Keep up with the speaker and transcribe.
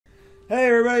Hey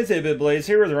everybody, it's 8-Bit Blaze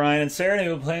here with Ryan and Sarah, and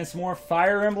we'll be playing some more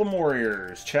Fire Emblem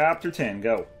Warriors. Chapter 10,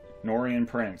 go. Norian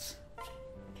Prince.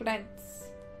 Prince.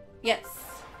 Yes.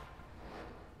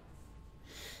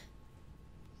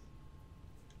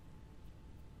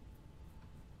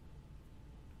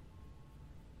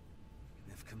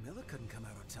 If Camilla couldn't come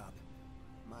out on top,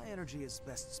 my energy is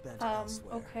best spent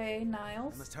elsewhere. Okay,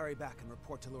 Niles. I must hurry back and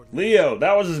report to Lord Leo,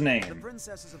 that was his The name.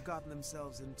 princesses have gotten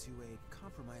themselves into a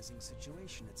compromising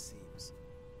situation, it seems.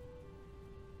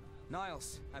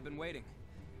 Niles, I've been waiting.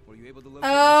 Were you able to locate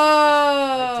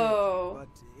Oh.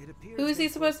 But it appears Who is he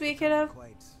they've supposed to be a both kid of? become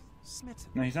quite smitten.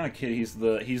 No, he's not a kid, he's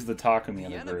the Takumi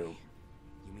of the enemy? group.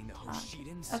 You mean the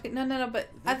Hoshidans? Okay, no, but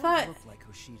They I don't thought look like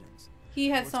Hoshidans. he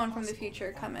had someone from the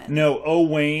future come in. No,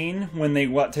 Owain, when they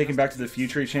got taken back to the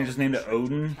future, he changed his name to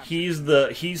Odin. He's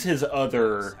his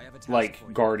other,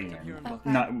 like, guardian. Okay.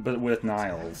 Not, but with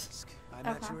Niles. I'm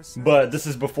at Okay. your service. But this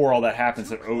is before all that happens,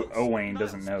 so Owain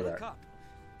doesn't know that.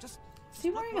 Just Is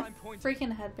he wearing a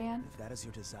freaking headband? If that is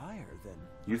your desire, then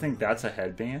You think that's a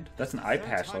headband? That's an eye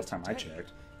patch last time I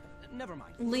checked. never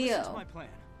mind. Leo. Listen to my plan.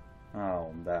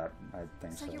 Oh, that, I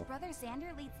think So so. your brother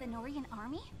Xander leads the Norian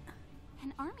army?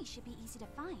 An army should be easy to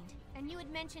find. And you had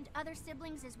mentioned other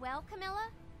siblings as well, Camilla?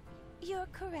 You're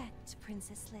correct,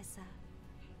 Princess Lissa.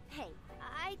 Hey,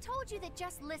 I told you that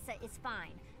just Lissa is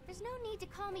fine. There's no need to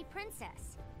call me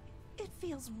princess. It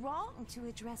feels wrong to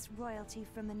address royalty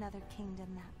from another kingdom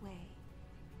that way.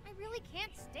 I really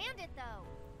can't stand it though.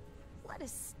 What a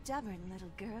stubborn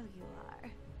little girl you are.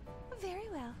 Very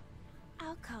well.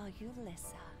 I'll call you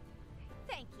Lissa.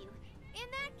 Thank you. In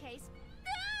that case,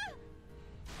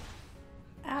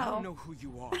 I Ow. don't know who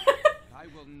you are. I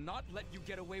will not let you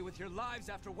get away with your lives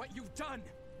after what you've done.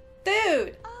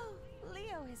 Dude! Oh,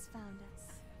 Leo has found us.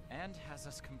 And has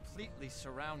us completely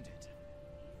surrounded.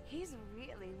 He's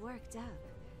really worked up.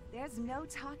 There's no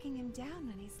talking him down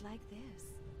when he's like this.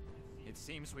 It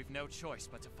seems we've no choice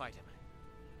but to fight him.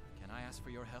 Can I ask for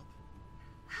your help?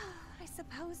 I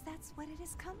suppose that's what it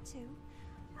has come to.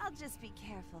 I'll just be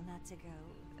careful not to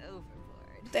go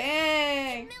overboard.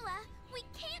 Dang! Camilla, we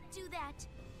can't do that.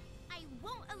 I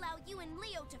won't allow you and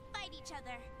Leo to fight each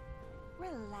other.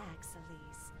 Relax,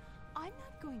 Elise. I'm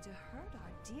not going to hurt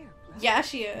our dear brother. Yeah,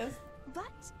 she is.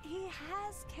 But he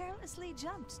has carelessly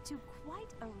jumped to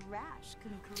quite a rash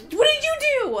conclusion. What did you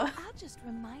do? I'll just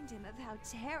remind him of how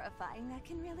terrifying that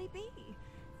can really be.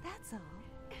 That's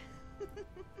all.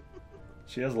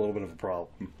 She has a little bit of a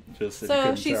problem. Just if you So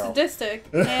couldn't she's tell. sadistic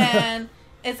and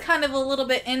is kind of a little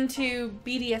bit into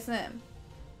BDSM.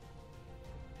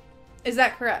 Is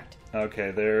that correct?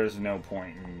 Okay, there's no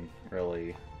point in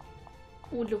really.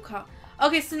 Ooh, look how...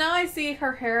 Okay, so now I see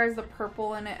her hair has the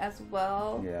purple in it as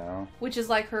well. Yeah. Which is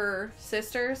like her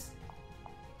sister's.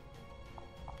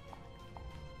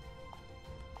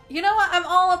 You know what? I'm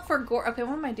all up for gore. Okay,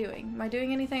 what am I doing? Am I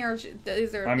doing anything, or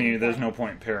is there? I mean, there's no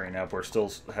point in pairing up. We're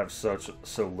still have so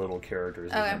little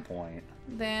characters. There's Okay. no point.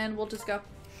 Then we'll just go.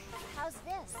 How's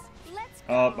this? Let's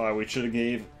go. Oh, we should have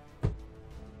gave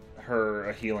her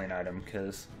a healing item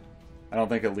because I don't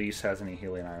think Elise has any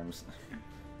healing items.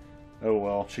 Oh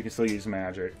well, she can still use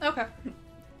magic. Okay.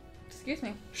 Excuse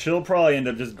me. She'll probably end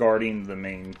up just guarding the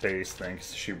main base thing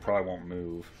because she probably won't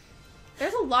move.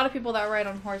 There's a lot of people that ride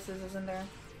on horses, isn't there?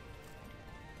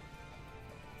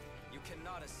 You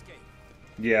cannot escape.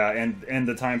 Yeah, and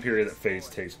the time period that Phase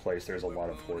takes place, there's a lot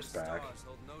of horseback. Stars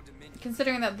hold no dominion.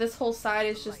 Considering that this whole side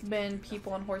has just been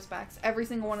people on horsebacks. Every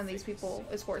single one of these people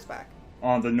is horseback.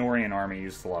 The Norian army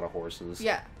used a lot of horses.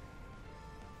 Yeah.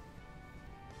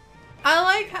 I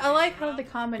like how the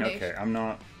combination. Okay, I'm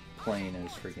not playing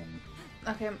as freaking.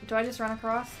 Okay, do I just run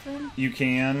across then? You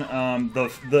can.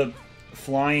 The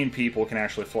flying people can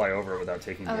actually fly over it without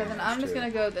taking Okay, damage. then I'm just too.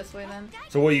 gonna go this way then.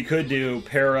 So what you could do,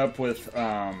 pair up with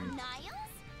Niles?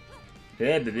 Oh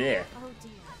dear.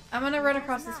 I'm gonna run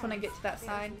across this when I get to that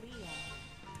side.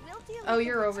 We'll deal Oh, with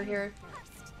you're the over here.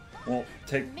 first. Well,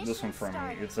 take this one from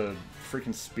me. It's a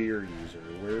freaking spear user.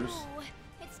 Where's? Ooh,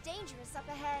 it's dangerous up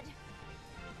ahead.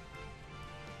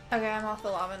 Okay, I'm off the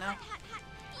lava now. Hot, hot.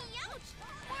 Ouch!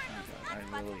 More of those hot I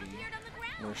spots have really appeared on the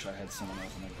ground. wish I had someone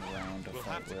else on the ground to We'll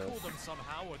fight have to cool with. them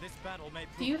somehow, or this battle may Do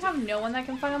prove you have no one that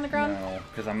can fight on the ground? No,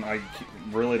 because I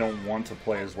really don't want to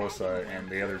play as Lissa, and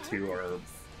the other two are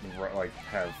like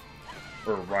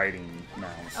riding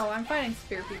mounts. Oh, I'm fighting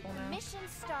spear people now. Mission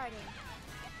starting.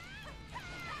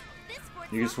 This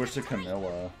fort's You can off switch to the tight.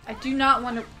 Camilla I do not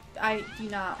want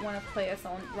to play as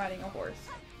someone riding a horse.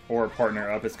 or partner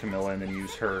up as Camilla and then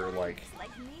use her like.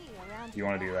 Like me around You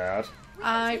want to do that?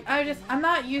 I'm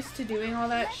not used to doing all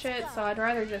that shit, so I'd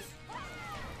rather just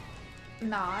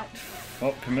not.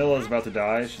 Oh, Camilla's about to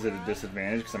die. She's at a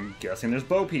disadvantage because I'm guessing there's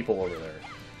bow people over there.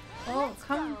 Oh,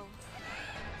 come.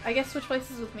 I guess switch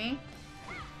places with me.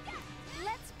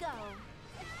 Let's go.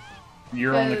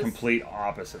 You're on the Because- complete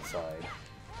opposite side.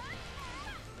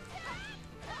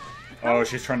 Oh,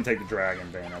 she's trying to take the dragon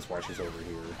bane. That's why she's over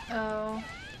here. Oh.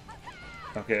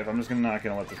 Okay, if I'm just not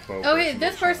gonna let this bow. Okay,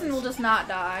 this get person shots. will just not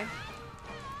die.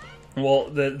 Well,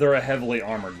 they're a heavily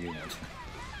armored unit.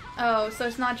 Oh, so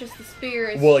it's not just the spear.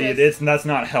 It's Well, just... that's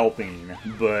not helping,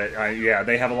 but yeah,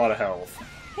 they have a lot of health.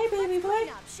 Hey, baby boy. Clean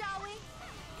up, shall we?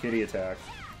 Kitty attack.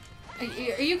 Are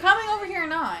you coming over here or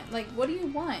not? Like, what do you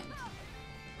want?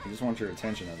 I just want your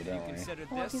attention, You evidently. considered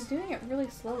Well, he's this? doing it really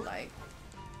slow, like.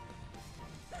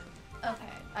 Okay,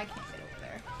 I can't get over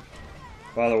there.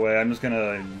 By the way, I'm just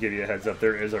gonna give you a heads up.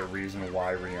 There is a reason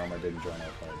why Ryoma didn't join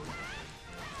our party.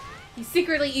 He's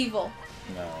secretly evil.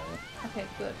 No. Okay,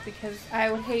 good, because I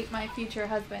would hate my future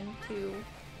husband to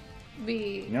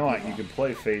be. You know what? evil. You could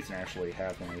play Fates and actually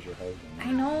have him as your husband.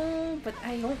 I know, but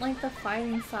I don't like the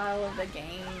fighting style of the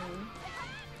game.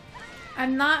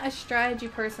 I'm not a strategy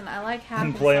person. I like hack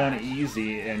And play on slash.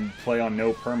 easy and play on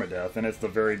no permadeath, and it's the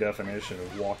very definition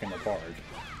of walking the park.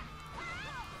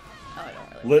 Oh, I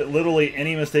don't really. Literally,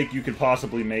 any mistake you could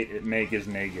possibly make is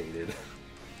negated.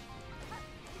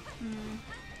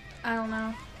 I don't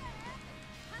know.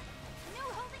 No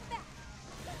holding back.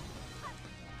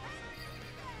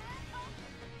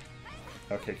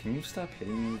 Okay, can you stop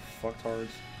hitting me, fucktards?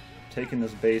 Taking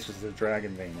this base with the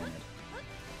dragon vein in it.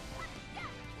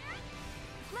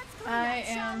 Let's clean I up,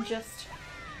 shall am we? just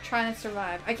trying to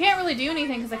survive. I can't really do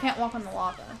anything because I can't walk on the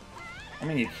lava. I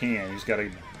mean, you can. You just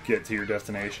gotta get to your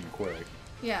destination quick.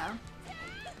 Yeah.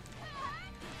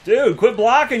 Dude, quit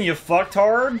blocking, you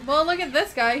fucktard! Well, look at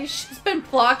this guy. He's just been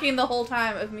blocking the whole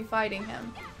time of me fighting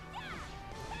him.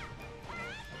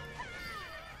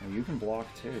 Well, you can block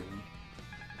too.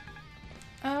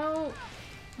 Oh.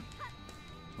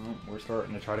 Well, we're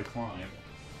starting to try to climb.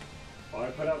 Well,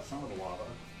 I put out some of the lava.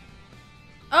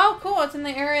 Oh, cool. It's in the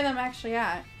area that I'm actually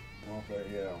at. Well, there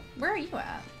you go. Where are you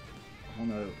at? On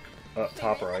the up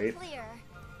top right. Clear.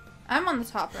 I'm on the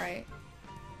top right.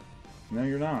 No,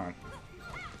 you're not.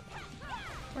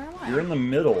 Where am I? You're in the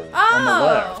middle, Oh! on the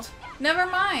left. Never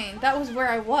mind. That was where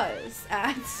I was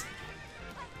at.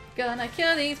 Gonna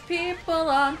kill these people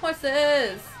on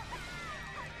horses.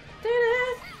 Did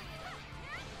it?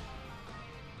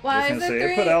 I Why was is gonna it say,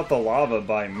 three? it put out the lava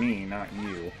by me, not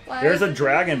you. Why There's is a it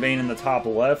dragon three? vein in the top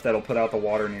left that'll put out the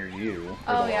water near you. or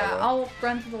Oh the yeah, lava. I'll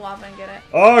run to the lava and get it.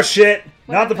 Oh shit!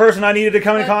 What Not the happened? person I needed to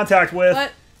come in What? contact with.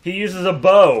 What? He uses a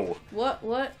bow,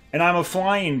 What? and I'm a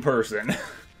flying person.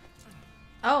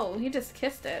 Oh, he just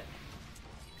kissed it.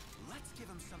 Let's give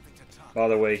him something to talk. By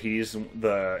the way, he's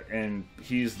the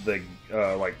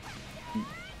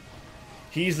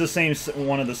he's the same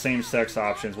one of the same sex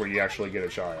options where you actually get a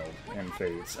child in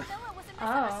Fates. Camilla wasn't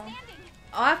Oh. misunderstanding.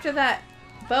 After that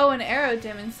bow and arrow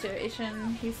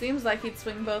demonstration, he seems like he'd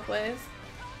swing both ways.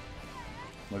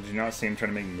 Well, did you not see him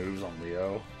trying to make moves on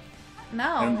Leo? And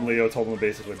No. Leo told him to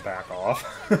basically back off.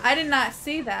 I did not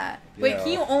see that. Wait, Yeah. can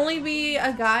you only be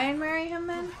a guy and marry him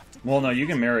then? Well, no, you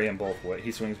can marry him both ways.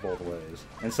 He swings both ways,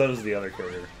 and so does the other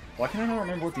character. Why can I not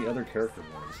remember what the other character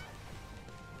was?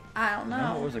 I don't No, it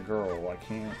know. was a girl. I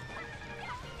can't.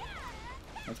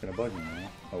 That's gonna bug me now.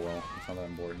 Oh well, it's not that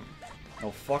important.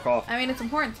 Oh, fuck off. I mean, it's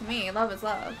important to me. Love is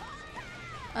love.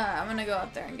 I'm gonna go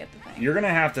up there and get the thing. You're gonna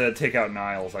have to take out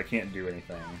Niles. I can't do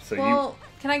anything. So Well,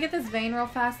 can I get this vein real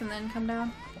fast and then come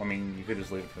down? I mean, you could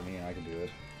just leave it for me and I can do it.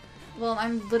 Well,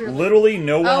 I'm literally... Literally,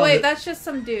 no one. Oh, on wait, the- that's just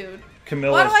some dude.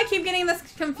 Camilla. Why do I keep getting this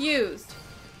confused?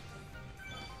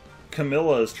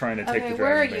 Camilla is trying to take Okay, the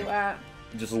where are dragon you bait. at?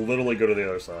 Just literally go to the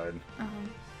other side.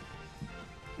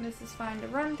 This is fine to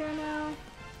run through now.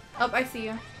 Oh, I see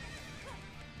you.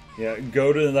 Yeah,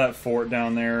 go to that fort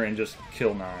down there and just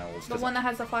kill Niles. The 'cause- one that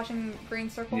has the flashing green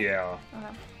circle? Yeah.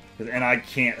 Okay. And I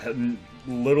can't.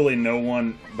 Literally, no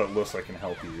one but Lissa can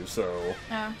help you. So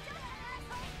Oh.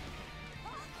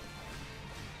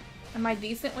 Am I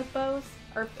decent with bows?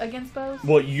 Or against bows?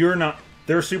 well, you're not.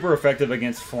 They're super effective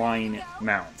against flying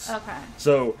mounts. Okay.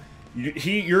 So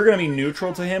you're gonna be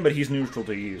neutral to him, but he's neutral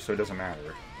to you, so it doesn't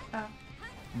matter. Oh.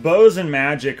 Bows and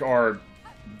magic are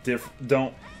Yeah.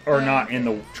 not in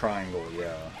the triangle.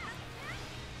 Yeah.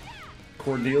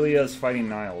 Cordelia is fighting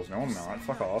Niles. No, I'm not.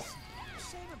 Fuck off.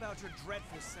 Shame about your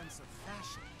dreadful sense of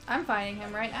fashion. I'm fighting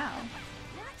him right now.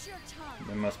 Watch your tongue.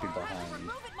 They must be or I will behind.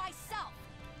 remove it myself.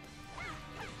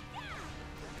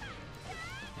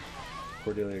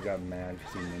 Cordelia got mad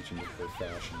because he mentioned her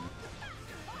fashion.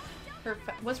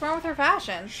 What's wrong with her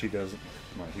fashion? She doesn't.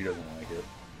 Well, he doesn't like it.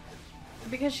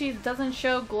 Because she doesn't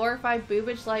show glorified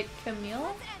boobage like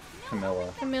Camilla?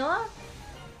 Camilla. Camilla?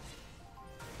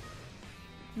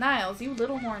 Niles, you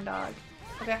little horn dog.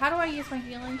 Okay, how do I use my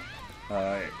healing?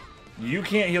 You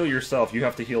can't heal yourself. You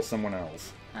have to heal someone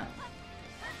else. Oh.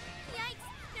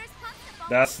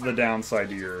 That's the downside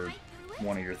to your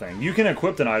one of your things. You can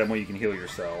equip an item where you can heal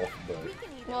yourself, but...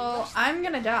 Well, I'm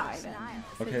gonna die then.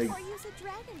 Okay.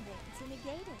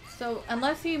 So,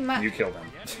 unless he might... You killed him.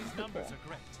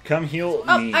 Come heal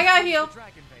Oh, me. I got heal.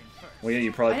 Well, yeah,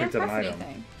 you probably I picked didn't up an press item.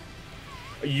 anything.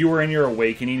 You were in your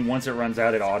awakening. Once it runs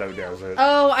out, it auto does it.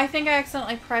 Oh, I think I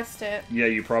accidentally pressed it. Yeah,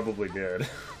 you probably did.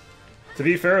 To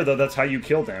be fair, though, that's how you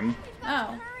killed him.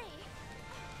 Oh.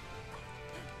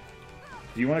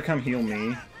 Do you want to come heal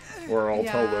me? Or I'll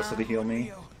tell Yeah. Alyssa to heal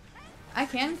me? I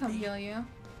can come heal you.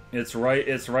 It's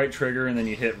right trigger, and then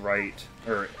you hit right,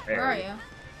 or A.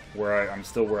 Where are you? I'm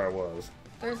still where I was.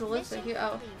 There's Alyssa here.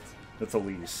 Oh, That's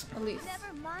Elise. Elise.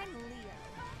 Never mind,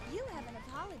 Leo. You have an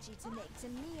apology to make to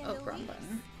me and Oh, Elise. wrong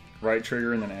button. Right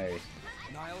trigger, and then A.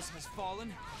 Niles has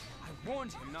fallen. I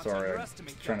warned him not to Sorry, I'm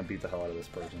underestimate trying to them. beat the hell out of this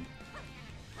person.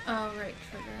 Oh, right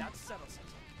trigger. That settles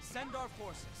it. Send our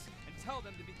forces and tell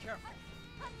them to be careful.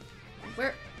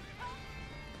 Where?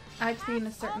 I have to be in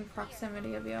a certain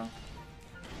proximity of you.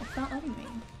 It's not letting me.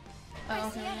 Oh,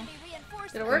 okay.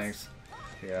 Did it work? Thanks.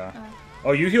 Yeah.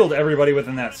 Oh, you healed everybody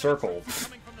within that circle.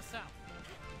 Coming from the south.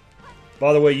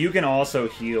 By the way, you can also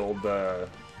heal the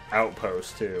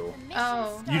outpost, too.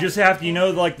 Oh. You just have to, you know,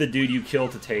 like the dude you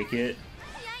killed to take it?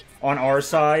 On our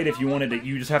side, if you wanted to,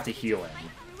 you just have to heal him.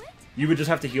 You would just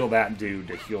have to heal that dude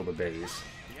to heal the base.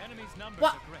 The enemy's numbers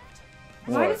What? are great.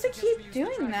 Why What? does it keep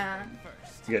doing that?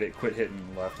 You gotta quit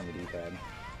hitting left on the D-pad.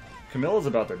 Camilla's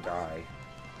about to die.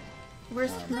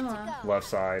 Where's Camilla? Left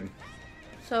side.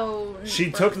 So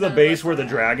She took the base where the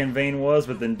dragon vein was,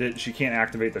 but then she can't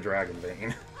activate the dragon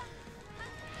vein.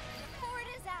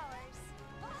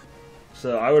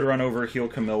 So I would run over, heal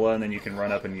Camilla, and then you can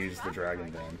run up and use the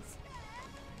dragon vein.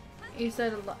 You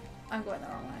said I'm going the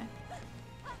wrong way.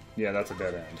 Yeah, that's a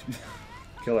dead end.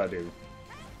 Kill that dude.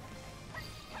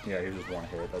 Yeah, he was just one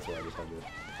hit. That's what I just had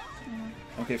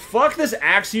to. Okay, fuck this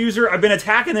axe user. I've been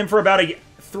attacking them for about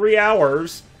 3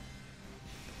 hours.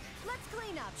 Let's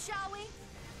clean up, shall we?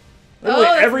 Literally,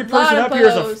 that's every a person lot up of here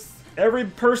is bows. every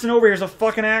person over here is a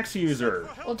fucking axe user.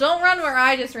 Well, don't run where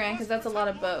I just ran, because that's a lot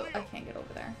of boat. I can't get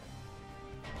over there.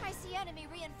 I see enemy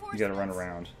reinforcements. You gotta run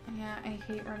around. Yeah, I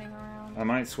hate running around. I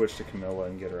might switch to Camilla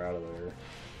and get her out of there.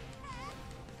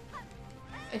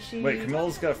 Is she... Wait,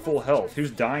 Camilla's got full health. Who's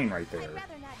dying right there? I'd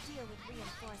rather not deal with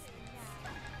reinforcements.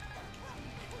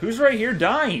 Who's right here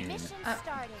dying? Mission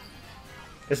starting.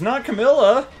 It's not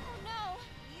Camilla. Oh no!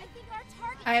 I think our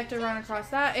target. I have to run across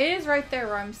that. It is right there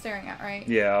where I'm staring at, right?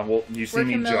 Yeah, well, you see Where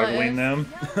me Camilla juggling is?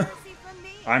 them? No mercy from me.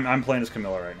 I'm playing as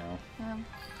Camilla right now. Um,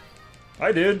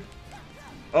 Hi, dude.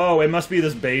 Oh, it must be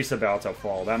this base about to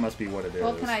fall. That must be what it is.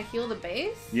 well, can I heal the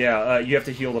base? Yeah, you have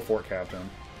to heal the fort captain.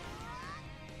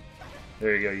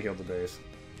 There you go, you healed the base.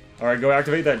 Alright, go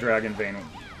activate that dragon vein.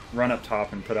 Run up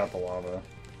top and put out the lava.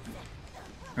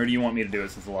 Or do you want me to do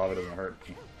it since the lava doesn't hurt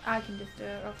me? I can just do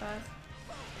it real fast.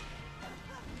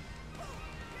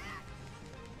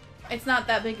 It's not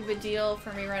that big of a deal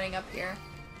for me running up here.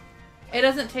 It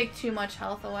doesn't take too much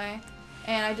health away.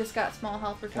 And I just got small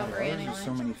health recovery God, why anyway. are there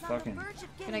so many fucking...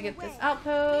 Can I get this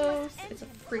outpost? It's a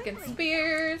freaking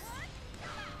spears.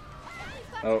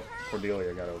 Oh,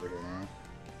 Cordelia got over here now.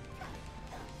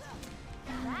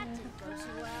 That didn't go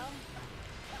too well.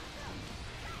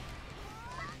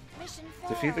 Mission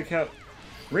Defeat the failed.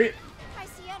 I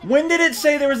see enemy. When did it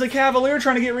say there was a cavalier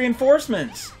trying to get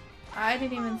reinforcements? I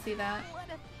didn't even see that. What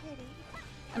a pity.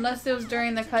 Unless it was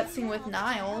during the cutscene with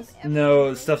Niles.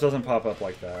 No, stuff doesn't pop up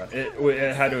like that.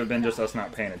 It had to have been just us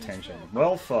not paying attention.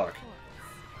 Well, fuck.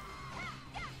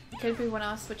 It could be when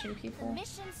I was switching people.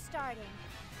 Mission starting.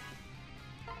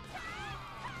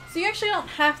 So you actually don't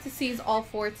have to seize all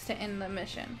forts to end the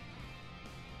mission.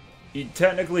 You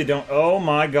technically don't... Oh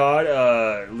my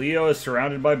god, Leo is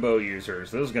surrounded by bow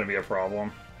users. This is gonna be a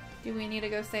problem. Do we need to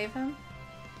go save him?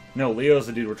 No, Leo's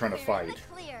the dude we're trying to Clear in fight.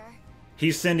 the clear.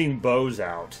 He's sending bows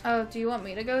out. Oh, do you want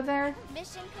me to go there?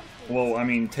 Mission complete. Well, I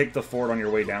mean, take the fort on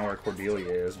your way down where Cordelia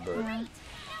is, but... Yeah. Now we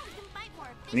can fight more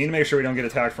We need to make sure we don't get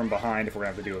attacked from behind if we're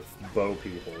gonna have to deal with bow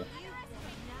people.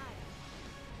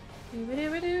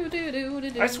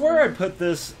 I swear I put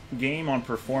this game on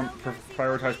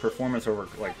prioritize performance over,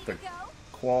 like, the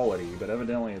quality, but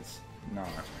evidently it's not.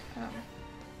 Oh.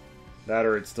 That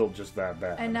or it's still just that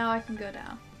bad. And now I can go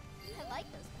down. I like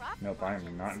those profit Nope, I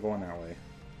am not going that way.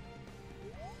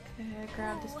 Okay,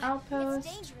 grab this It's outpost.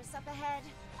 dangerous up ahead.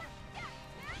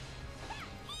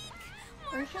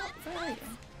 Where are you?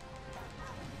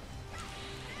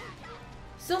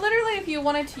 So literally, if you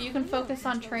wanted to, you can focus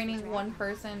on training one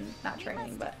person. Not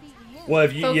training, but... Well,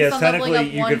 if you, focus yes, on leveling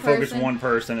technically up you could focus person. one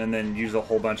person and then use a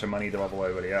whole bunch of money to level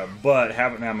everybody up. But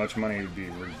having that much money would be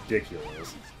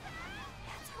ridiculous.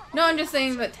 No, I'm just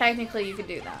saying that technically you could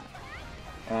do that.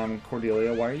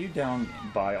 Cordelia, why are you down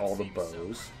by all the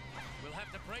bows?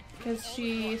 Because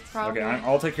she's probably... Okay,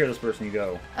 I'll take care of this person. You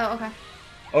go. Oh, okay.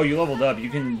 Oh, you leveled up. You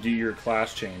can do your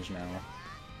class change now.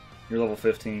 You're level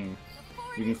 15.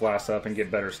 You can class up and get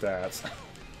better stats.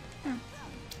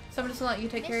 So I'm just gonna let you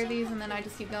take care of these, and then I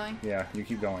just keep going? Yeah, you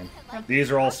keep going. Okay.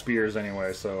 These are all spears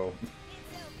anyway, so...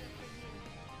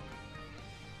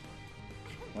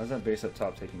 Why is that base up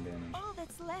top taking damage? All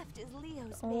that's left is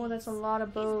Leo's Oh, that's a lot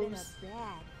of bows.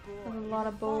 That's a lot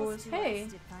of bows. Hey.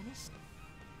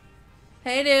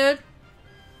 Hey, dude.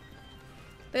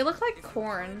 They look like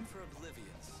corn.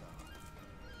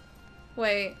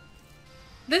 Wait.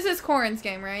 This is Corrin's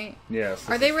game, right? Yes.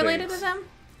 Are they related to them?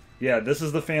 Yeah, this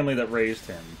is the family that raised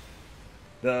him.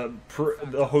 The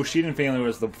Hoshiden family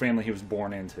was the family he was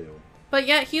born into. But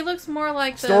yet he looks more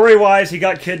like the... Story-wise, he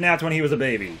got kidnapped when he was a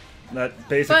baby. That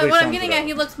basically But what I'm sums getting it at, up.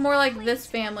 he looks more like this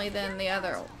family than the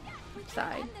other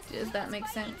side. Does that make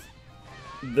sense?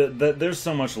 There's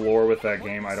so much lore with that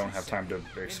game, I don't have time to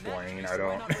explain. I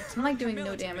don't... I'm like doing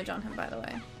no damage on him, by the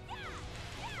way.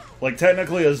 Like,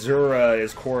 technically, Azura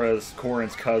is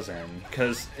Corrin's cousin,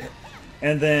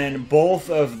 and then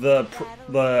both of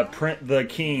the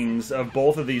kings of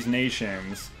both of these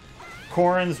nations,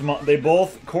 Corrin's mom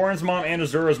and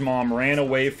Azura's mom ran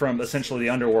away from essentially the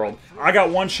underworld. I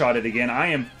got one-shotted again. I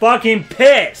am fucking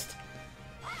pissed.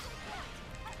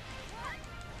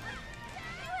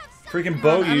 Freaking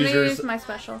bow I'm gonna users. use my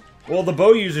special. Well, the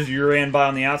bow users you ran by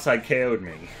on the outside KO'd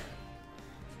me.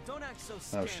 Don't act so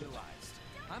Oh shit.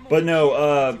 I'm But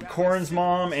no, Corrin's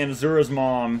mom and Azura's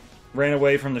mom ran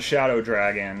away from the Shadow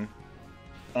Dragon.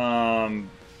 And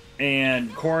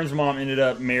Corrin's mom ended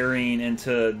up marrying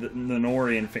into the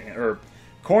Norian or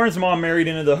Corrin's mom married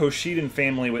into the Hoshiden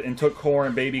family and took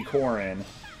baby Corrin.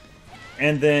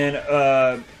 And then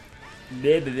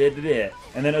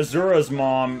Azura's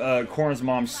mom, Corrin's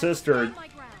mom's sister,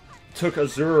 took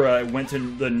Azura and went to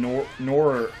the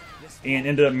Nor and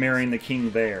ended up marrying the king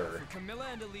there.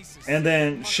 And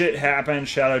then shit happened.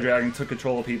 Shadow Dragon took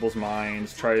control of people's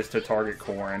minds, tries to target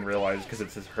Corrin, realizes because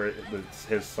it's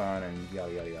his son, and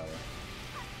yada yada yada.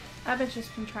 I've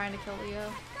just been trying to kill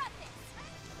Leo.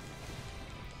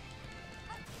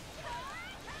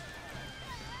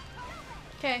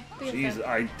 Okay. Jeez,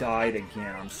 I died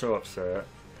again. I'm so upset.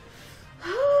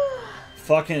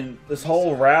 Fucking, this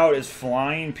whole route is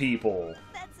flying people.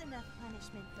 That's enough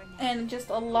punishment for now. And just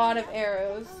a lot of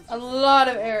arrows. A lot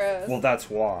of arrows. Well, that's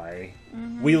why.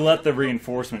 We let the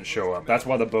reinforcements show up. That's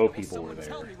why the bow people were there.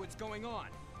 Tell me what's going on.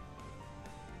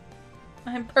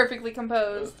 I'm perfectly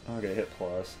composed. Okay, hit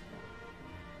plus.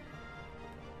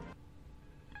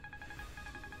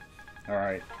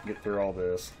 Alright, get through all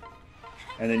this.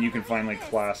 And then you can finally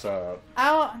class up.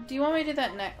 Do you want me to do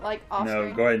that next, like off No,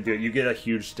 screen? go ahead and do it. You get a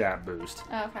huge stat boost.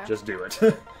 Oh, okay. Just do it.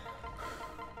 A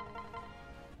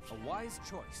wise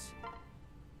choice.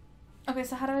 Okay,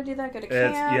 so how do I do that? Go to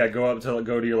camp. Yeah, go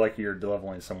to your you're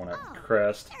leveling someone at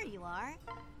crest. There you are.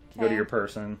 Go to your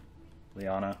person,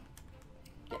 Liana.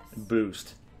 Yes.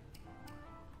 Boost.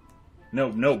 No,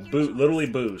 boot. Literally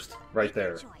boost right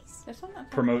there. This one? Okay.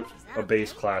 Promote a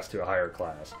base class to a higher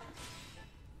class.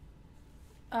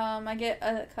 I get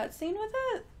a cutscene with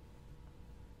it?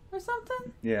 Or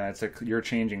something? Yeah, you're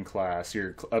changing class.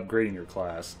 You're upgrading your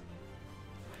class.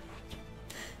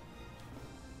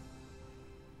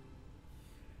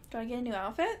 Do I get a new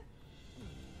outfit?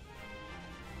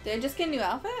 Did I just get a new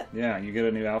outfit? Yeah, you get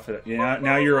a new outfit. Yeah,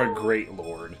 now you're a great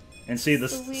lord. And see the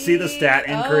stat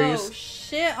increase? Oh,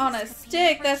 shit, on a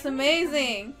stick. That's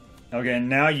amazing. Okay,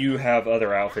 now you have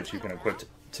other outfits you can equip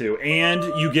to, and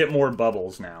you get more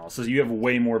bubbles now. So you have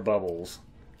way more bubbles.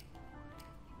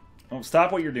 Oh,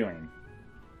 stop what you're doing.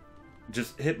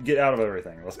 Just get out of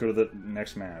everything. Let's go to the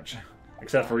next match.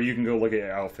 Except for you can go look at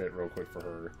your outfit real quick for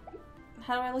her.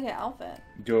 How do I look at outfit?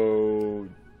 Go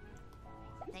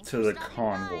to the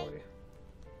convoy.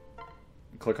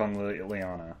 Click on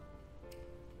Liana.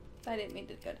 I didn't mean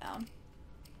to go down.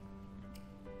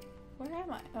 Where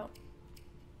am I? Oh.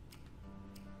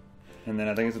 And then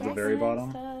I think it's at the very bottom.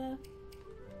 Stuff.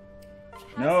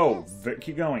 No!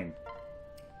 Keep going.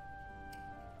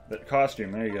 That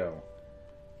costume, there you go.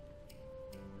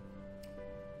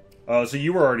 Oh, so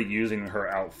you were already using her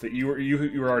outfit. You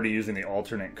were already using the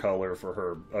alternate color for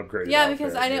her upgraded outfit. Yeah,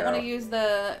 because I didn't want to use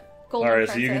the golden Alright,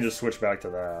 princess. so you can just switch back to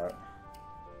that.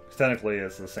 Technically,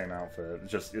 it's the same outfit.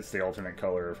 It's the alternate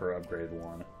color of her upgraded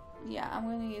one. Yeah, I'm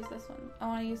going to use this one. I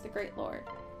want to use the Great Lord.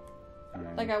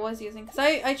 Right. Like I was using. Because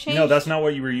I changed... No, that's not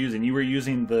what you were using. You were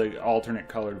using the alternate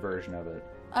colored version of it.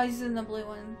 I was using the blue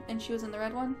one, and she was in the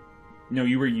red one? No,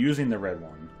 you were using the red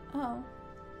one. Oh.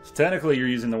 So technically, you're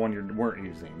using the one you weren't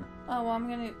using. Oh,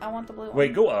 well, I want the blue one.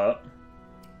 Wait, go up.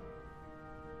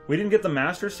 We didn't get the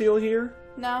Master Seal here?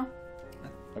 No.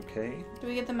 Okay. Do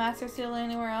we get the Master Seal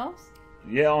anywhere else?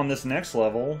 Yeah, on this next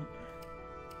level.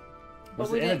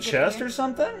 Was it in a chest or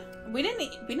something? We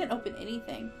didn't open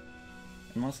anything.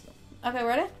 Unless... Okay,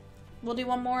 ready? We'll do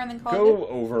one more and then call it Go good?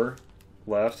 over.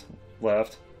 Left.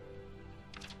 Left.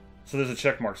 So there's a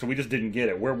check mark, so we just didn't get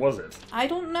it. Where was it? I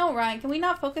don't know, Ryan. Can we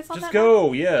not focus on that? Just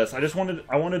go, yes.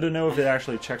 I wanted to know if it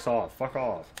actually checks off. Fuck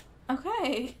off.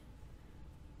 Okay.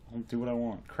 I'll do what I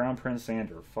want. Crown Prince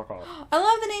Xander. Fuck off. I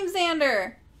love the name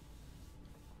Xander.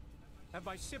 Have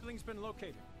my siblings been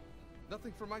located?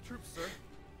 Nothing for my troops, sir.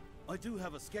 I do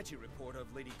have a sketchy report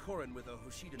of Lady Corrin with a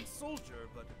Hoshidan soldier,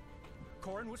 but...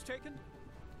 Corrin was taken?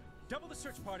 Double the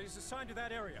search parties assigned to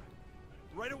that area.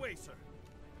 Right away, sir.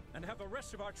 And have the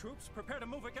rest of our troops prepare to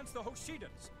move against the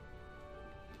Hoshidans.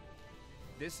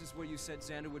 This is where you said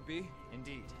Xander would be?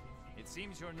 Indeed. It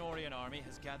seems your Norian army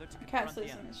has gathered to Cat's confront the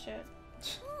losing enemy. his shit.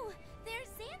 Ooh, there's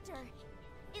Xander.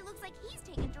 It looks like he's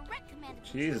taking direct command of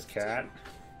the Jesus, troops, Cat. too.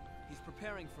 He's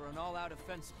preparing for an all-out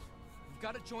offensive. We've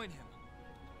got to join him.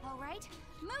 All right,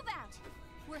 move out.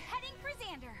 We're heading for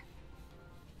Xander.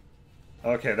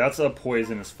 Okay, that's a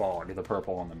poisonous fog, the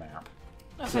purple on the map.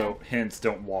 Okay. So, hence,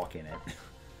 don't walk in it.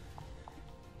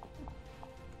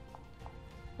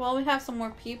 Well, we have some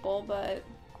more people, but...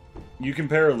 You can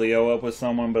pair Leo up with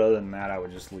someone, but other than that, I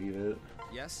would just leave it.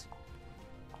 Yes?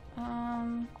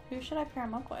 Who should I pair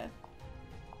him up with?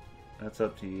 That's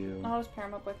up to you. I'll just pair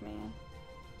him up with me.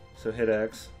 So hit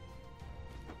X.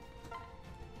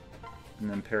 And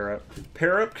then pair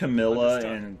up Camilla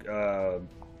and,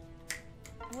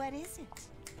 What is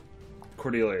it?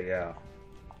 Cordelia, yeah.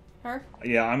 Her?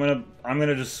 Yeah, I'm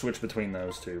gonna just switch between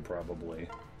those two, probably.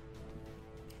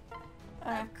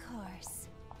 Of course.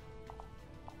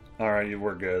 Alright,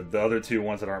 we're good. The other two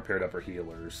ones that aren't paired up are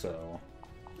healers, so...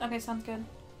 Okay, sounds good.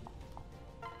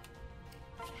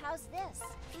 How's this?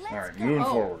 Let's Alright, go. moving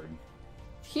Oh. forward.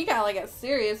 He got like a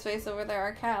serious face over there,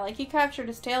 our cat. Like he captured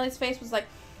his tail, his face was like,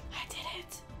 I did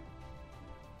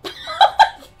it.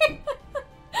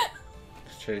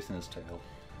 He's chasing his tail.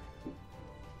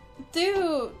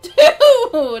 Dude!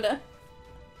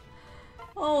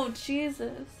 Oh,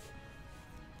 Jesus.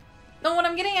 No, what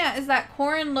I'm getting at is that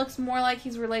Corrin looks more like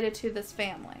he's related to this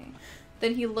family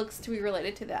than he looks to be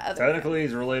related to the other Technically,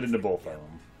 he's related to both of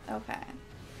them. family. Okay.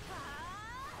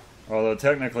 Although,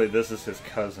 technically, this is his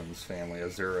cousin's family,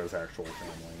 Azura's actual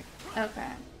family.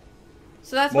 Okay.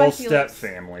 So that's why Well, he step looks...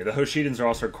 family. The Hoshidans are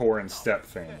also Corrin's step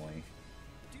family.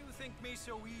 Do you think me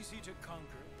so easy to conquer?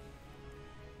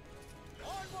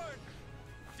 Onward!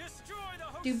 Destroy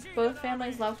the Do Hoshidan both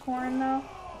families love Corrin, though?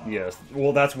 Yes.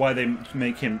 Well, that's why they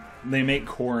make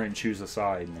Corrin choose a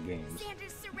side in the games.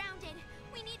 Xander's surrounded.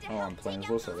 We need to Oh, help I'm playing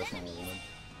take as out Lissa. those That's not what I enemies.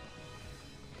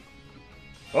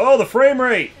 wanted. Oh, the frame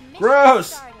rate! The mission's Gross!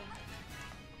 starting.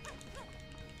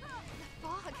 The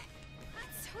fog.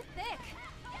 It's so thick.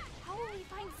 How will we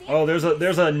find Xander? Oh,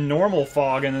 there's a normal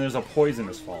fog and then there's a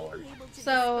poisonous fog.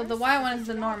 So the white one is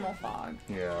the normal fog.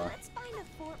 Yeah. Let's find a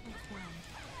fort with one.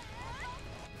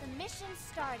 The mission's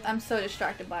starting. I'm so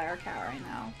distracted by our cat right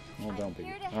now. Well, don't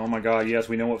be. Oh my god, yes,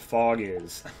 we know what fog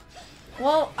is.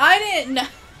 Well, I didn't know.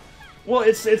 Well,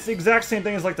 it's the exact same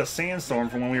thing as like the sandstorm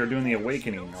from when we were doing the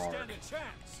Awakening arc.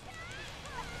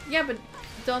 Yeah, but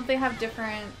don't they have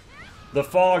different... The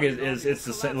fog is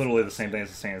literally the same thing as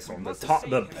the sandstorm.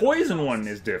 The poison one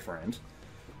is different,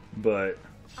 but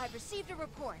I've received a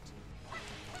report.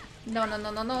 No, no, no,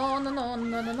 no, no, no, no,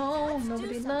 no, no, no.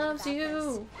 Nobody loves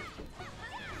you.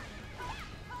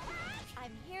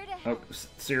 I'm here to oh, help.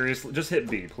 seriously, just hit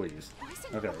B, please.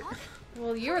 Okay.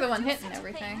 Well, you were the one hitting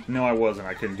everything. No, I wasn't.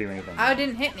 I couldn't do anything. I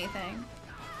didn't hit anything.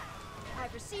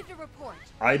 I've received a report.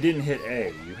 I didn't hit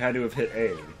A. You had to have hit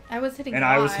A. I was hitting And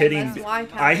Y. I was hitting. That's why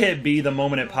I hit B the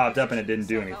moment it popped up, and it didn't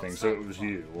do anything. So it was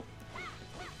you.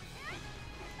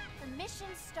 The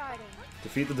mission's starting.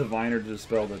 Defeat the diviner to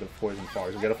dispel the poison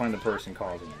fogs. We gotta find the person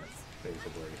causing it,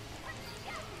 basically.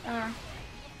 The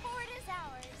fort is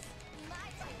ours. My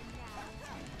turn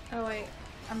now. Oh, wait.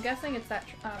 I'm guessing it's that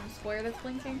square that's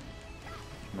blinking.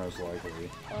 Most likely.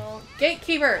 Well,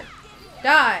 Gatekeeper!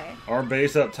 Die! Our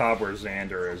base up top where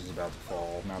Xander is about to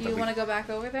fall. Not Do that you we- want to go back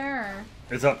over there,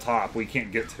 or It's up top. We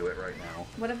can't get to it right now.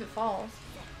 what if it falls?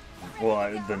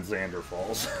 Well, then Xander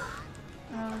falls.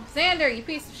 Xander, you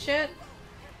piece of shit.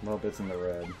 Well, it's in the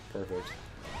red. Perfect.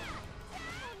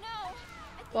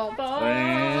 Ball, ball.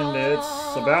 And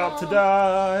it's about to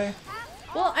die.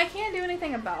 Well, I can't do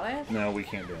anything about it. No, we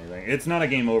can't do anything. It's not a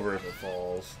game over if it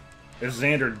falls. If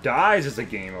Xander dies, it's a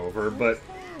game over, but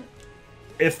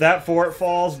if that fort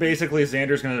falls, basically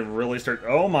Xander's gonna really start...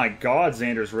 Oh my god,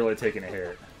 Xander's really taking a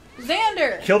hit.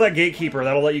 Xander! Kill that gatekeeper,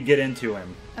 that'll let you get into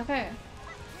him. Okay.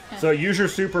 So use your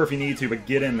super if you need to, but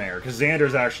get in there, because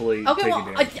Xander's actually okay, taking well,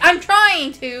 damage. I'm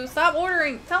trying to. Stop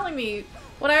telling me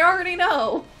what I already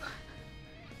know.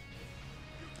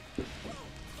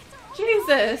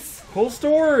 Jesus. Cool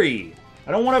story!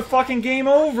 I don't want a fucking game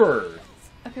over!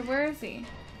 Okay, where is he?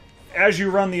 As you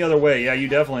run the other way, yeah, you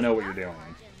definitely know what you're doing.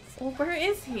 Well, where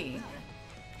is he?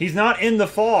 He's not in the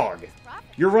fog.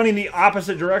 You're running the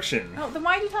opposite direction. Oh, then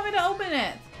why'd you tell me to open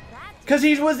it? Because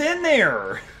he was in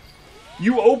there!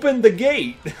 You opened the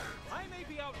gate!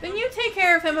 Then you take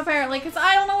care of him, apparently, because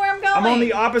I don't know where I'm going. I'm on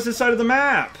the opposite side of the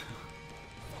map!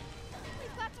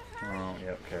 Oh,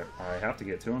 yeah, okay. I have to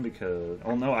get to him because...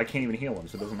 Oh no, I can't even heal him,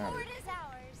 so it doesn't matter.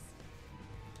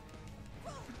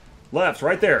 Left's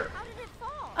right there.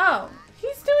 Oh,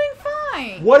 he's doing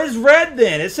fine. What is red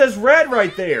then? It says red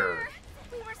right there.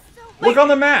 Look on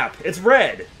the map. It's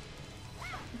red.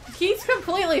 He's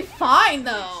completely fine,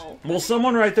 though. Well,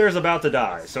 someone right there is about to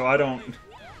die, so I don't...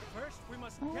 First, we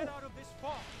must get out of this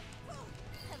fog.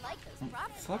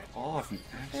 Fuck off, you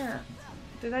There.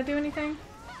 Did I do anything?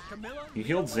 You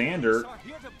healed Xander.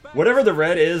 Whatever the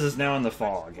red is now in the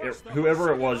fog.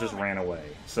 Whoever it was just ran away.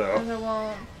 So Okay,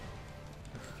 well,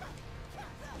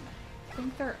 I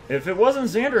think they're... if it wasn't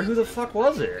Xander, who the fuck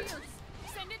was it?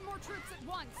 Send in more troops at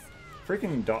once.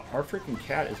 Freaking our freaking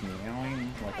cat is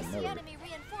meowing like a mother. Enemy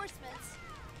reinforcements.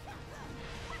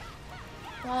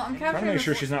 Well, I'm Trying to capturing make the-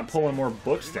 sure she's not pulling more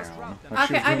books down. Like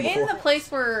she Okay, was I'm doing in the before.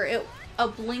 place where a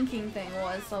blinking thing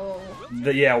was, so...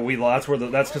 Yeah, that's where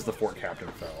that's because the fort captain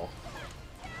fell.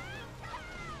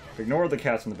 Ignore the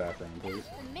cats in the background, please.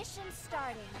 The mission's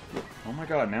starting. Oh my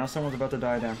god, now someone's about to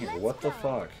die down here. What the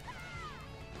fuck?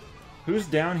 Who's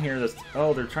down here that's...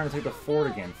 Oh, they're trying to take the fort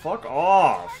again. Fuck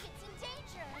off!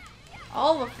 Target's in danger.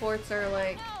 All the forts are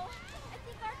like... No, I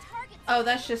think our target's Oh,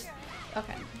 that's just...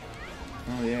 Okay.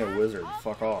 Oh yeah, wizard.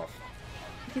 Fuck off.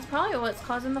 He's probably what's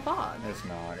causing the fog. It's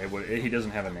not. He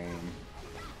doesn't have a name.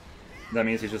 That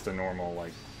means he's just a normal,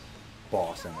 like,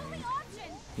 boss enemy.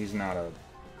 He's not a...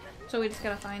 So we just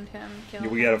gotta find him, kill him.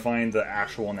 We gotta find the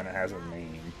actual one that has a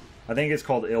name. I think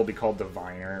it'll be called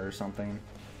Diviner or something.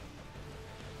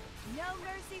 No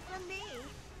mercy from me.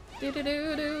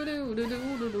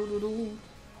 Do-do-do-do-do-do-do-do-do-do.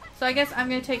 So I guess I'm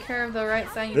gonna take care of the right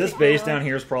side. This base down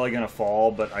here is probably gonna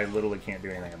fall, but I literally can't do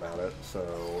anything about it,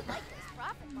 so... like those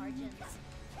profit margins.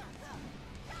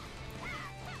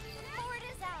 Forward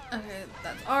is ours. Okay,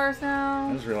 that's ours now.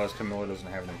 I just realized Camilla doesn't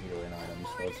have any healing items,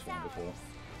 so that's wonderful.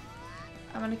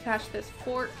 I'm gonna catch this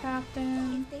fort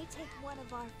captain. If they take one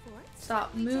of our forts,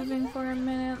 Stop moving for a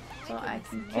minute so I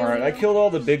can kill Alright, I you. killed all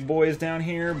the big boys down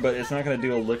here, but it's not gonna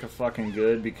do a lick of fucking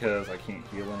good because I can't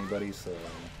heal anybody, so...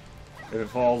 If it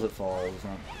falls, it falls.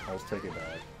 I'll just take it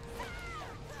back.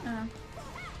 Oh.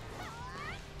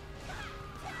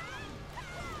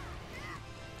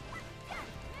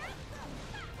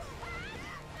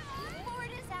 Forward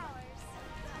is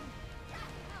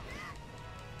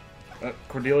ours.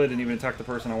 Cordelia didn't even attack the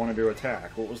person I wanted to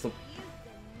attack. What was the...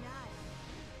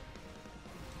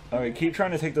 Alright, keep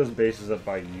trying to take those bases up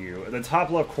by you. At the top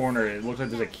left corner, it looks like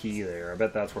there's a key there. I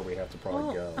bet that's where we have to probably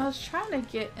Well, go. I was trying to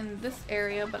get in this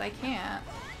area, but I can't.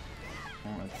 Oh,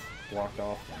 it's blocked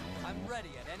off. I'm ready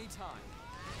at any time.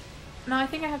 No, I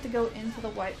think I have to go into the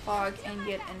white fog and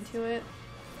get into it.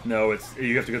 No,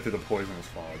 you have to go through the poisonous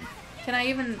fog. Can I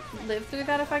even live through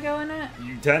that if I go in it?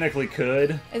 You technically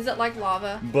could, Is it like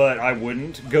lava? but I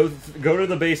wouldn't. Go to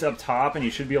the base up top, and you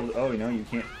should be able to... Oh, no, you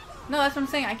can't. No, that's what I'm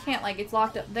saying. I can't. Like, it's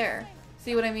locked up there.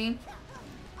 See what I mean?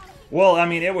 Well, I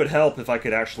mean, it would help if I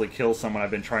could actually kill someone I've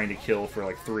been trying to kill for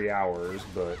like 3 hours,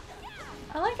 but...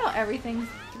 I like how everything's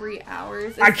 3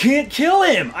 hours. I can't kill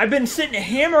him! I've been sitting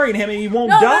hammering him and he won't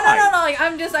No. die! Like,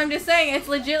 I'm just saying, it's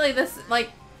legitimately this,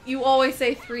 like, you always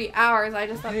say 3 hours. I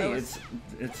just thought Hey, that was...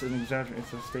 it's an exaggeration.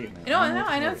 It's a statement. No, don't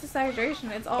I know what it's to a say.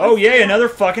 exaggeration. It's always Oh, yay, 3 hours. another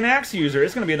fucking axe user.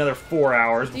 It's gonna be another 4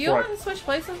 hours Do you before want to switch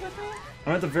places with me?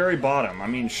 I'm at the very bottom. I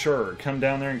mean, sure. Come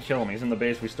down there and kill him. He's in the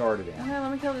base we started in. Okay,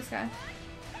 let me kill this guy.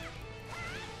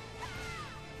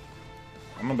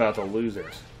 I'm about to lose it.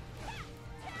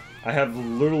 I have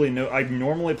literally no... I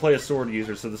normally play a sword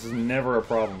user, so this is never a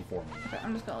problem for me. Okay,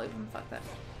 I'm just gonna leave him. Fuck that.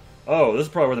 Oh, this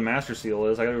is probably where the Master Seal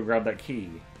is. I gotta go grab that key.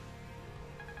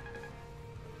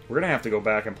 We're gonna have to go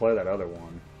back and play that other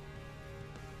one.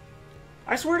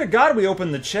 I swear to God we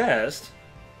opened the chest.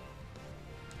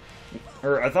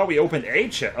 Or I thought we opened a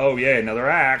chest. Oh yeah, another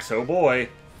axe. Oh boy.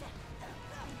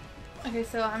 Okay,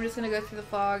 so I'm just gonna go through the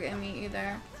fog and meet you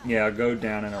there. Yeah, go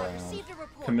down and around.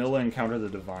 Camilla encountered the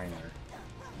diviner.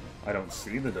 I don't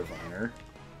see the diviner.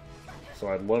 So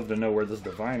I'd love to know where this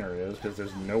diviner is, because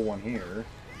there's no one here.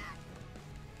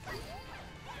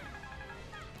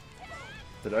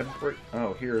 Did I break?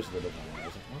 Oh, here's the diviner. I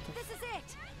was like, what the This is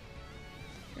it.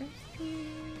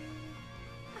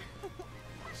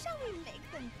 Shall we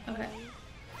make them pay? Okay.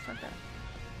 Fuck that.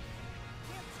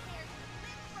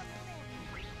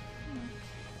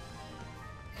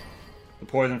 The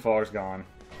poison fog's gone.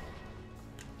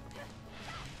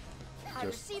 I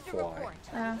Just received a fly. report.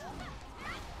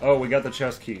 Oh, we got the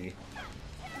chest key.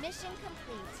 Mission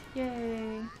complete.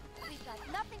 Yay. We've got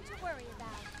nothing to worry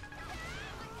about.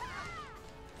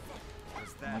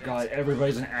 Oh my god,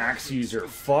 everybody's an axe user.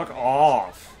 Fuck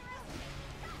off.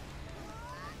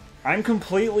 I'm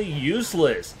completely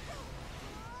useless.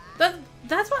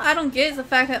 That's what I don't get is the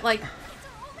fact that, like,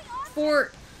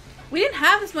 we didn't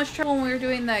have this much trouble when we were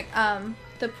doing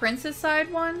the princess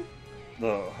side one.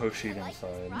 The Hoshiden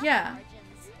side. Yeah.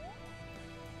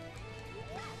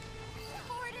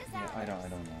 Yeah, I don't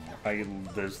know.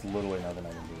 There's literally nothing I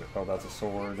can do. Oh, that's a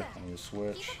sword. I need to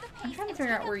switch. I'm trying to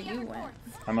figure out where you went.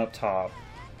 I'm up top.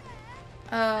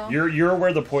 Oh. You're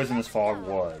where the poisonous fog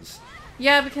was.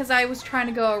 Yeah, because I was trying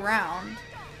to go around,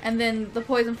 and then the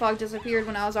poison fog disappeared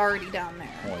when I was already down there.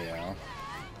 Oh yeah.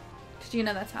 Cause you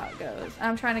know that's how it goes.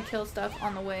 I'm trying to kill stuff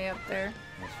on the way up there.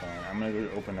 That's fine. I'm gonna go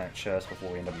open that chest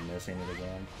before we end up missing it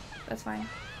again. That's fine.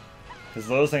 Because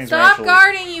those things are Stop actually...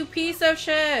 guarding, you piece of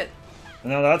shit!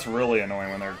 No, that's really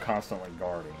annoying when they're constantly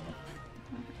guarding.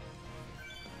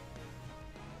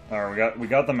 Alright, we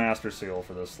got the Master Seal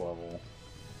for this level.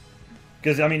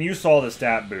 Because, I mean, you saw the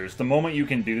stat boost. The moment you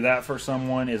can do that for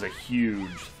someone is a huge...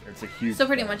 It's a huge... So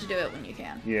pretty thing. much do it when you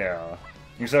can. Yeah.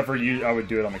 Except for you, I would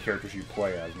do it on the characters you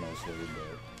play as mostly,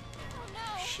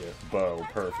 but... Shit. Bow.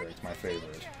 Perfect. My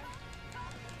favorite.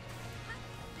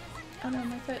 Oh no,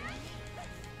 my foot.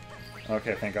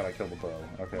 Okay, thank God I killed the bow.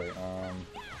 Okay,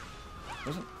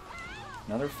 there's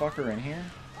another fucker in here?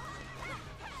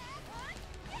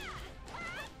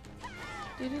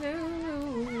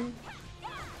 Doo-doo-doo.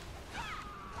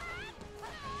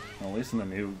 Well, at least in the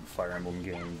new Fire Emblem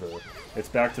game, it's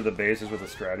back to the bases with the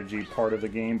strategy part of the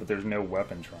game, but there's no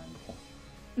weapon triangle.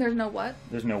 There's no what?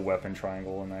 There's no weapon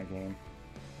triangle in that game.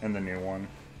 In the new one.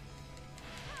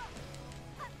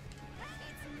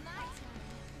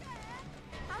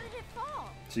 How did it fall?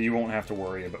 So you won't have to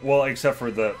worry about... Well, except for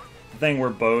the thing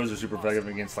where bows are super effective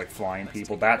against, like, flying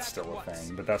people. That's still a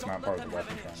thing, but that's not part of the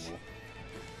weapon triangle.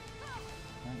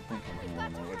 I don't think I'm gonna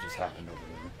know what just happened over there.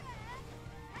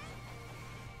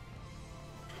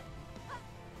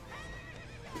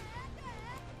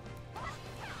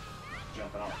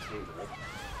 Jumping off the table.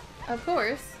 Of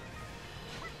course.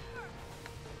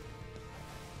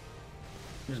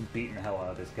 Just beating the hell out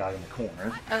of this guy in the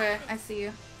corner. Okay, I see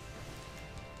you.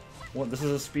 Well, this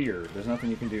is a spear. There's nothing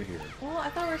you can do here. Well, I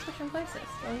thought we were switching places.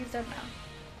 Well, he's dead now.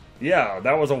 Yeah,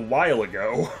 that was a while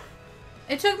ago.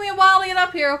 It took me a while to get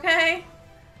up here, okay?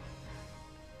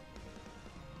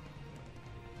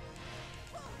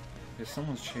 If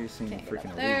someone's chasing Can't get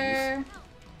freaking up Elise. there.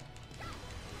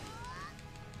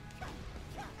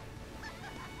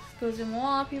 Goes in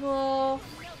wall, people.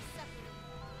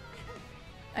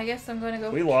 I guess I'm going to go...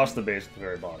 We lost the base at the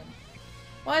very bottom.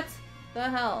 What the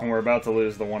hell? And we're about to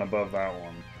lose the one above that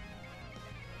one.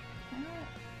 Oh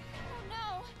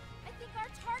no! I think our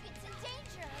target's in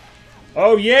danger.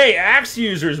 Oh yay! Axe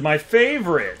users, my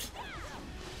favorite!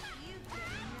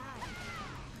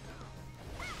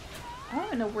 I don't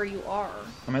even know where you are.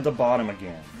 I'm at the bottom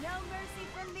again. No mercy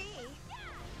from me.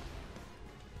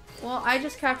 Well, I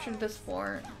just captured this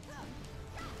fort.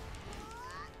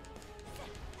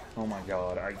 Oh my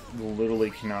god, I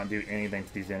literally cannot do anything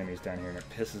to these enemies down here and it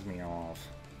pisses me off.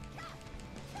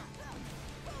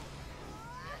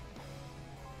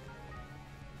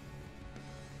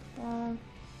 Well...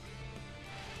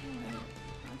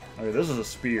 Okay, this is a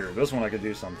spear. This one I could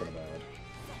do something about.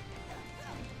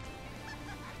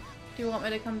 Do you want me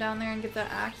to come down there and get the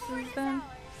axes then?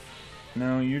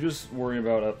 No, you just worry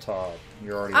about up top.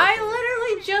 You're already up I there.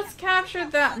 literally just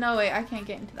captured that. No, wait, I can't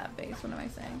get into that base. What am I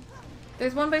saying?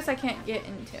 There's one base I can't get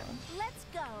into. Let's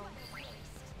go.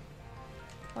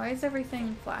 Why is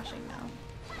everything flashing now?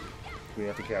 We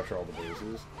have to capture all the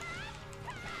bases.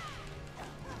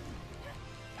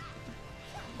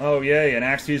 Oh yay, an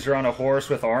axe user on a horse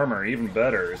with armor. Even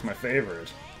better. It's my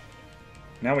favorite.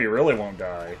 Now we really won't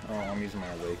die. Oh, I'm using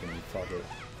my awakening. Fuck it.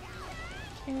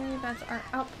 Okay, that's our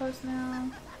outpost now.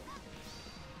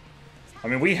 I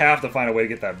mean, we have to find a way to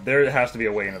get that. There has to be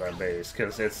a way into that base,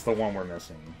 because it's the one we're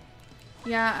missing.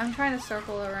 Yeah, I'm trying to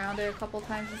circle around it a couple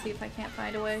times and see if I can't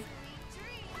find a way.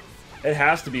 It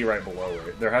has to be right below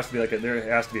it. There has to be like there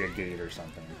has to be a gate or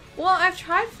something. Well, I've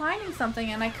tried finding something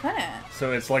and I couldn't.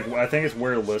 So it's like, I think it's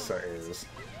where Lissa is.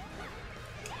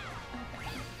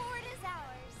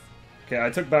 Okay,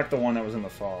 I took back the one that was in the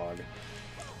fog.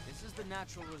 This is the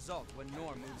natural result when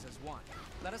Nor moves as one.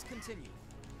 Let us continue.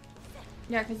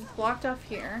 Yeah, because it's blocked off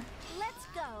here. Let's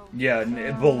go. Yeah,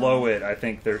 below it, I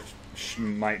think there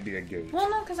might be a gate. Well,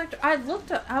 no, because I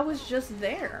looked up, I was just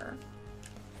there.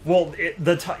 Well,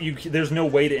 there's no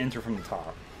way to enter from the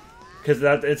top, because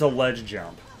it's a ledge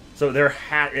jump. So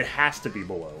it has to be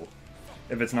below,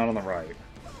 if it's not on the right.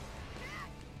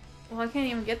 Well, I can't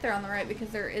even get there on the right because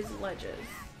there is ledges.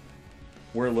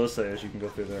 Where Lissa is, you can go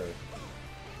through there.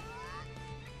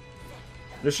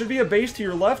 There should be a base to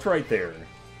your left right there.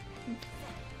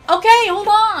 Okay, hold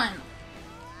on!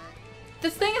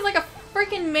 This thing is like a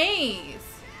freaking maze!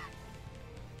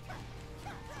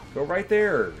 Go right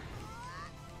there.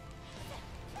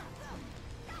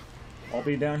 I'll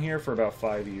be down here for about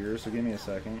 5 years, so give me a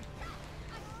second.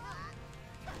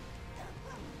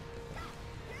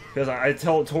 Because I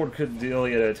told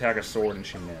Cordelia to attack a sword and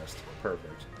she missed.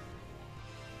 Perfect.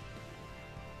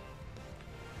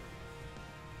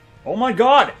 Oh my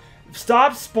god!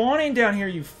 Stop spawning down here,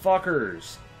 you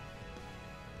fuckers!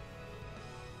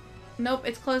 Nope,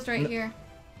 it's closed right here.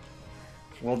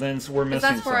 Well then, so we're missing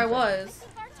that's where something. I was.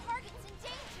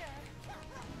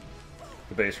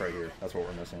 The base right here. That's what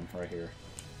we're missing, right here.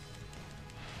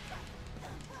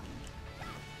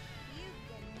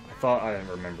 I thought I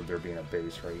remembered there being a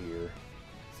base right here.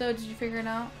 So, did you figure it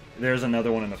out? There's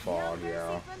another one in the fog,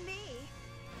 yeah.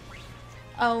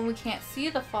 Oh, and we can't see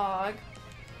the fog.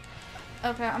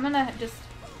 Okay, I'm gonna just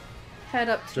head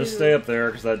up to... Just stay up there,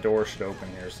 because that door should open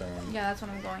here soon. Yeah, that's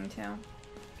what I'm going to.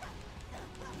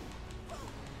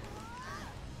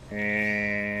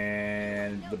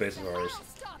 And the base is ours.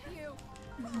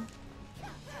 Mm-hmm.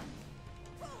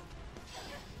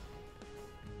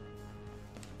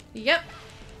 Yep.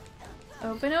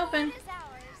 Open, open.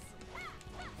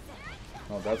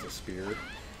 Oh, that's a spear.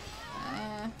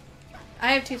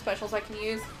 I have 2 specials I can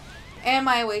use. And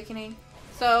my awakening.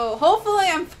 So, hopefully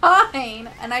I'm fine.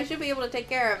 And I should be able to take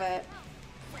care of it.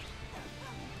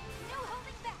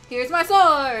 Here's my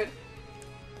sword!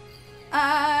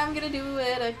 I'm gonna do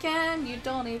it again. You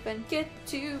don't even get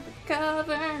to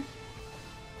recover.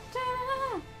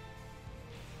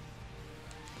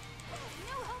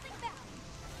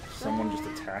 Someone just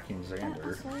attacking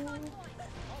Xander.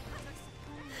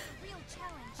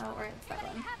 Oh, right, it's that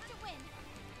one.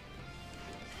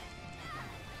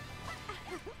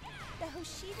 The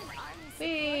Hoshidan army's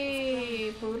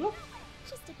Wee, poodle.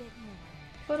 just a bit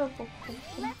more. Let's go.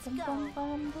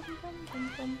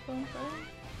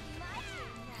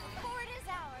 Fort is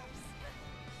ours.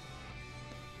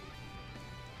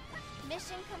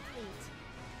 Mission complete.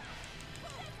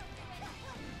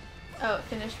 Oh, it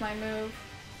finished my move.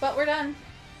 But we're done.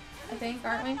 I think,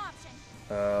 aren't we?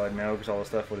 No, because all the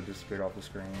stuff would have disappeared off the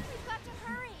screen. We've got to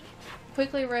hurry.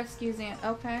 Quickly rescue Xander.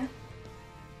 Okay.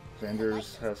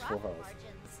 Xander's has full health.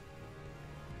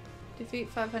 Defeat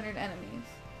 500 enemies.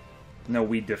 No,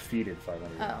 we defeated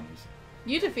 500 Oh. enemies.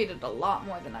 You defeated a lot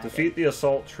more than I Defeat did. the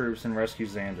assault troops and rescue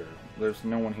Xander. There's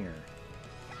no one here.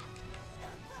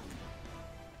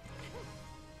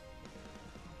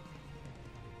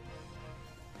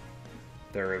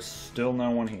 There is still no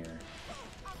one here.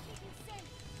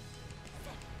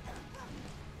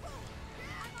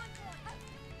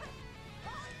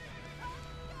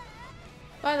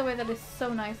 By the way, that is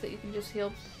so nice that you can just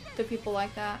heal the people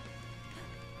like that.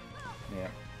 Yeah.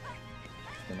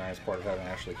 The nice part of having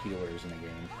actually healers in the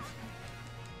game.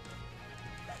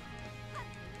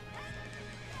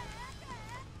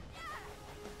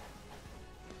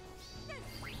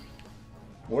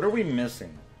 What are we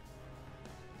missing?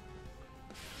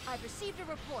 I've received a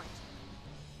report.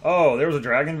 Oh, there was a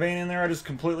dragon vein in there I just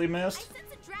completely I missed?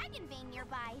 sense a dragon vein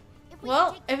nearby. If we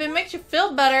Well, can take if it the makes you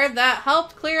feel better, that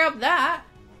helped clear up that.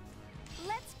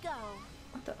 Let's go.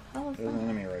 What the hell is There's an that?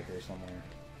 enemy right here somewhere.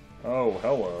 Oh,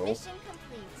 hello. Mission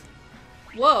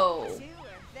complete. Whoa. Two are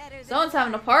better than Someone's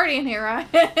having a party in here, Ryan.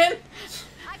 I can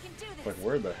do this. Like,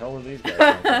 where the hell are these guys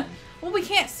coming from? Well, we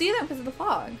can't see them because of the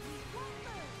fog.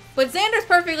 But Xander's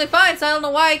perfectly fine, so I don't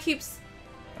know why he keeps...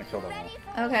 I killed them all.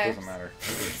 Okay. Doesn't matter.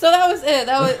 So that was it.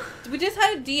 That was... We just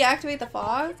had to deactivate the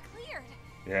fog? Cleared.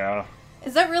 Yeah.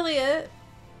 Is that really it?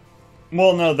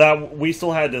 Well, no, that we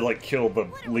still had to like kill the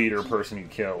leader person he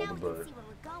killed, Now we but can see where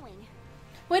we're going.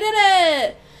 We did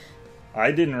it!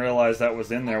 I didn't realize that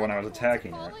was in there when I was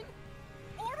attacking her.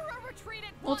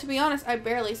 Well, to be honest, I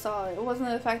barely saw it. It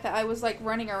wasn't the fact that I was, like,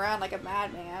 running around like a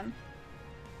madman.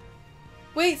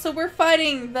 Wait, so we're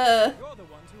fighting the... You're the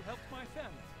ones who helped my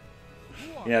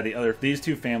family. Yeah, these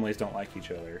two families don't like each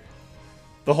other.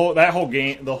 The whole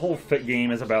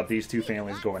game is about these two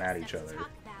families going at each other.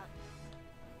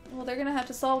 Well, they're gonna have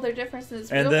to solve their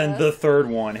differences. And then the third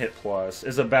one, Hit Plus,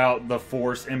 is about the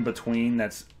force in between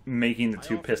that's making the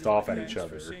two pissed off at each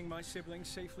other. Seeing my siblings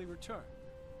safely return.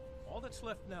 All that's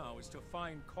left now is to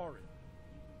find Corin.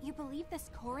 You believe this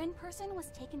Corin person was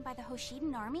taken by the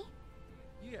Hoshiden army?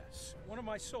 Yes, one of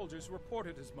my soldiers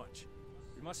reported as much.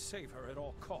 We must save her at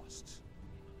all costs.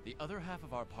 The other half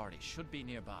of our party should be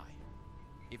nearby.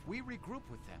 If we regroup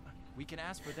with them, we can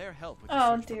ask for their help with the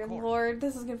Oh search for dear Corin. lord,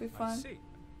 this is gonna be I fun. see.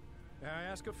 May I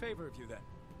ask a favor of you then?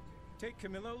 Take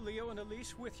Camillo, Leo, and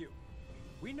Elise with you.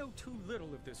 We know too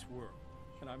little of this world,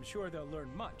 and I'm sure they'll learn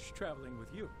much traveling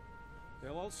with you.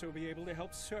 They'll also be able to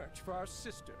help search for our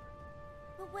sister.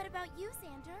 But what about you,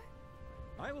 Xander?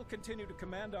 I will continue to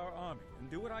command our army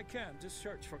and do what I can to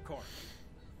search for Corin.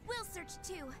 We'll search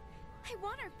too. I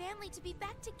want our family to be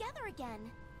back together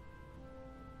again.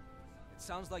 It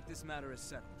sounds like this matter is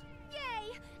settled.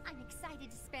 Yay! I'm excited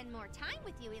to spend more time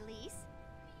with you, Elise.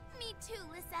 Me too,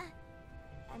 Lissa.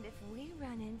 And if we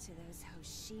run into those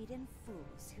Hoshiden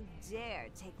fools who dare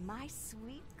take my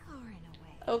sweet Corin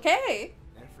away... Okay.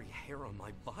 Every hair on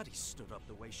my body stood up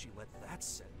the way she let that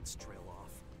sentence trail off.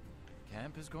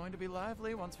 Camp is going to be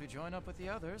lively once we join up with the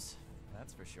others.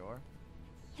 That's for sure.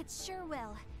 It sure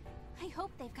will. I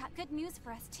hope they've got good news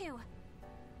for us, too.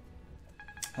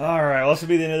 Alright, well, this will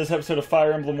be the end of this episode of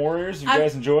Fire Emblem Warriors. If you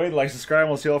guys enjoyed, like, subscribe, and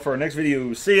we'll see you all for our next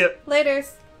video. See ya!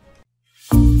 Laters.